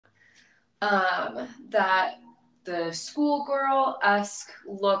that the schoolgirl-esque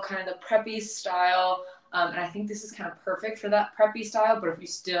look, kind of the preppy style. And I think this is kind of perfect for that preppy style, but if you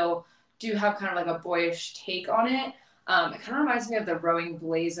still do have kind of like a boyish take on it, it kind of reminds me of the rowing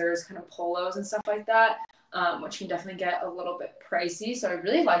blazers, kind of polos and stuff like that, which can definitely get a little bit pricey. So I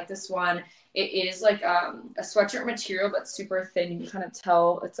really like this one. It is like a sweatshirt material, but super thin. You can kind of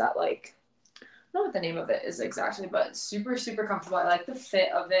tell it's that like, I don't know what the name of it is exactly, but it's super, super comfortable. I like the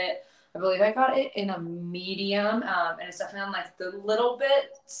fit of it. I believe I got it in a medium, and it's definitely on like the little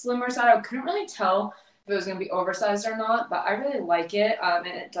bit slimmer side. I couldn't really tell if it was going to be oversized or not, but I really like it, and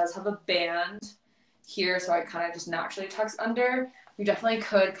it does have a band here, so it kind of just naturally tucks under. You definitely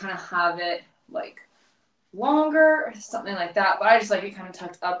could kind of have it like longer or something like that, but I just like it kind of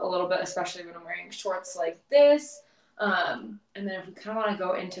tucked up a little bit, especially when I'm wearing shorts like this. And then if we kind of want to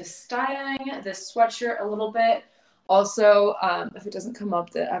go into styling this sweatshirt a little bit, also, if it doesn't come up,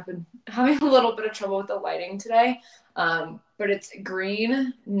 that I've been having a little bit of trouble with the lighting today, but it's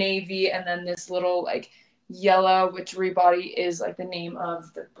green, navy, and then this little like yellow, which Rebody is like the name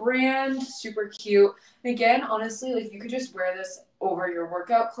of the brand. Super cute. And again, honestly, like you could just wear this over your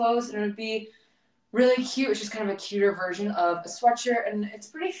workout clothes and it would be really cute. It's just kind of a cuter version of a sweatshirt, and it's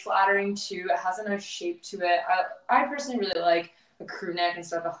pretty flattering too. It has a nice shape to it. I personally really like a crew neck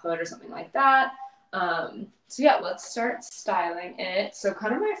instead of a hood or something like that. So yeah, let's start styling it. So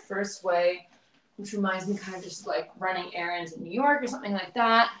kind of my first way, which reminds me kind of just like running errands in New York or something like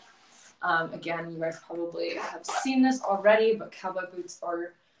that. Again, you guys probably have seen this already, but cowboy boots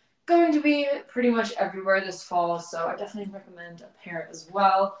are going to be pretty much everywhere this fall, so I definitely recommend a pair as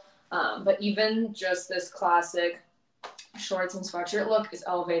well. But even just this classic shorts and sweatshirt look is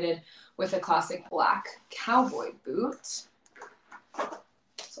elevated with a classic black cowboy boot.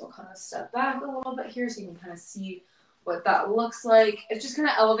 So I'll kind of step back a little bit here so you can kind of see what that looks like. It just kind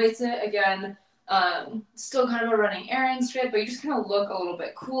of elevates it again. Still kind of a running errands fit, but you just kind of look a little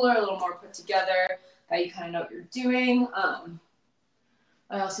bit cooler, a little more put together, that you kind of know what you're doing.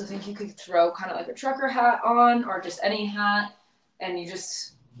 I also think you could throw kind of like a trucker hat on or just any hat, and you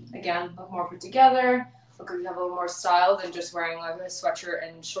just, again, look more put together. Look like you have a little more style than just wearing like a sweatshirt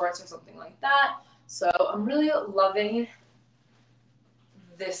and shorts or something like that. So I'm really loving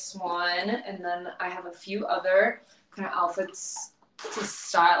this one, and then I have a few other kind of outfits to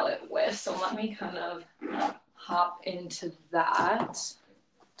style it with. So let me kind of hop into that.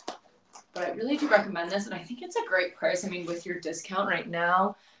 But I really do recommend this, and I think it's a great price. I mean, with your discount right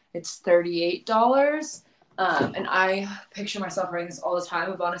now, it's $38. And I picture myself wearing this all the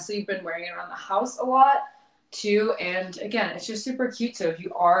time. I've honestly been wearing it around the house a lot too. And again, it's just super cute. So if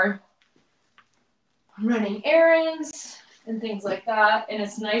you are running errands and things like that, and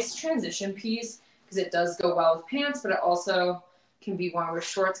it's a nice transition piece because it does go well with pants, but it also can be worn with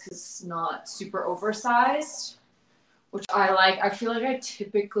shorts because it's not super oversized, which I like. I feel like I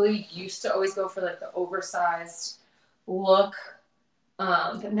typically used to always go for like the oversized look.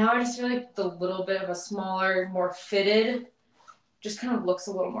 But now I just feel like the little bit of a smaller, more fitted just kind of looks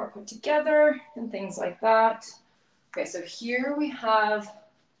a little more put together and things like that. Okay, so here we have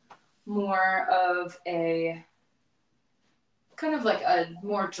more of a kind of like a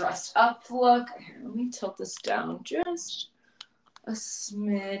more dressed up look. Here, let me tilt this down just a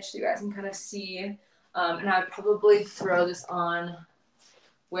smidge so you guys can kind of see. And I'd probably throw this on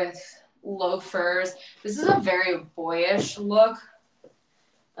with loafers. This is a very boyish look.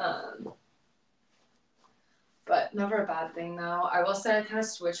 But never a bad thing though. I will say I kind of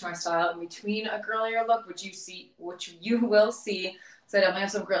switch my style in between a girlier look, which you will see. So I definitely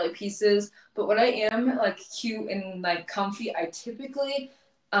have some girly pieces. But when I am like cute and like comfy, I typically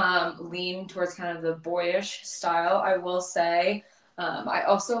lean towards kind of the boyish style, I will say. I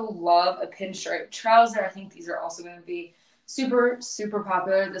also love a pinstripe trouser. I think these are also going to be super, super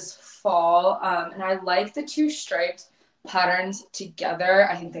popular this fall. And I like the two striped patterns together.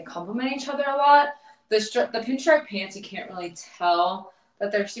 I think they complement each other a lot. The pinstripe pants, you can't really tell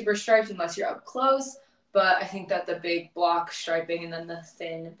that they're super striped unless you're up close. But I think that the big block striping and then the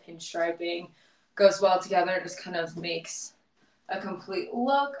thin pinstriping goes well together. It just kind of makes a complete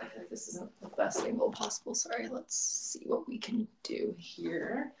look. I feel like this isn't the best angle possible. Sorry, let's see what we can do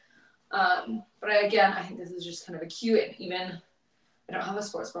here. But again, I think this is just kind of a cute, and even I don't have a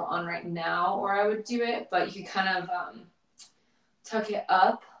sports bra on right now, or I would do it, but you can kind of tuck it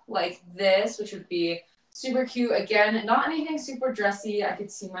up like this, which would be super cute. Again, not anything super dressy. I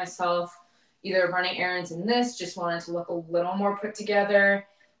could see myself either running errands in this, just wanted to look a little more put together,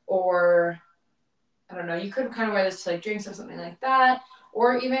 or I don't know, you could kind of wear this to like drinks or something like that.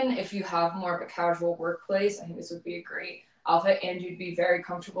 Or even if you have more of a casual workplace, I think this would be a great outfit, and you'd be very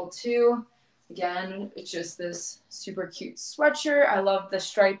comfortable too. Again, it's just this super cute sweatshirt. I love the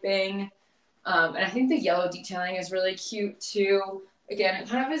striping. And I think the yellow detailing is really cute too. Again, it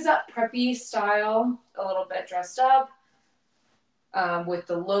kind of is that preppy style, a little bit dressed up, with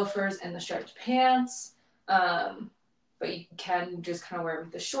the loafers and the striped pants. But you can just kind of wear it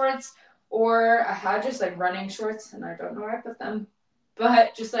with the shorts. Or I had just like running shorts, and I don't know where I put them.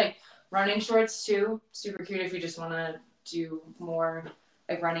 But just like running shorts too. Super cute if you just want to do more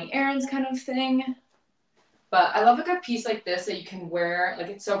like running errands kind of thing. But I love like a piece like this that you can wear. Like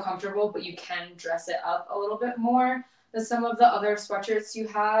it's so comfortable, but you can dress it up a little bit more than some of the other sweatshirts you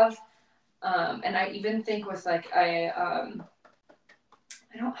have. And I even think with like I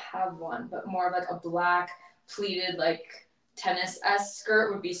don't have one, but more of like a black pleated like tennis-esque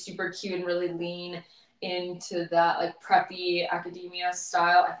skirt would be super cute and really lean into that like preppy academia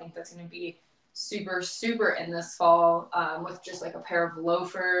style. I think that's going to be super, super in this fall, with just like a pair of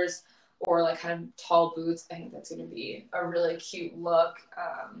loafers or like kind of tall boots. I think that's going to be a really cute look.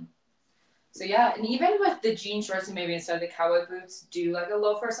 So yeah, and even with the jean shorts and maybe instead of the cowboy boots, do like a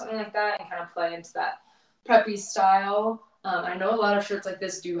loafer or something like that and kind of play into that preppy style. I know a lot of shirts like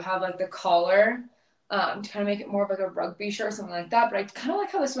this do have like the collar, to kind of make it more of like a rugby shirt or something like that. But I kind of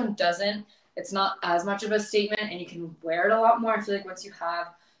like how this one doesn't. It's not as much of a statement, and you can wear it a lot more. I feel like once you have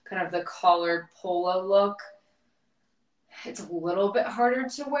kind of the collared polo look, it's a little bit harder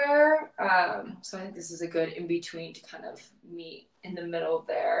to wear. So I think this is a good in between to kind of meet in the middle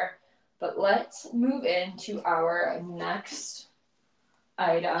there. But let's move into our next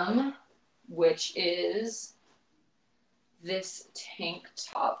item, which is this tank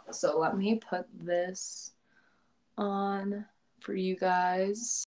top. So let me put this on for you guys.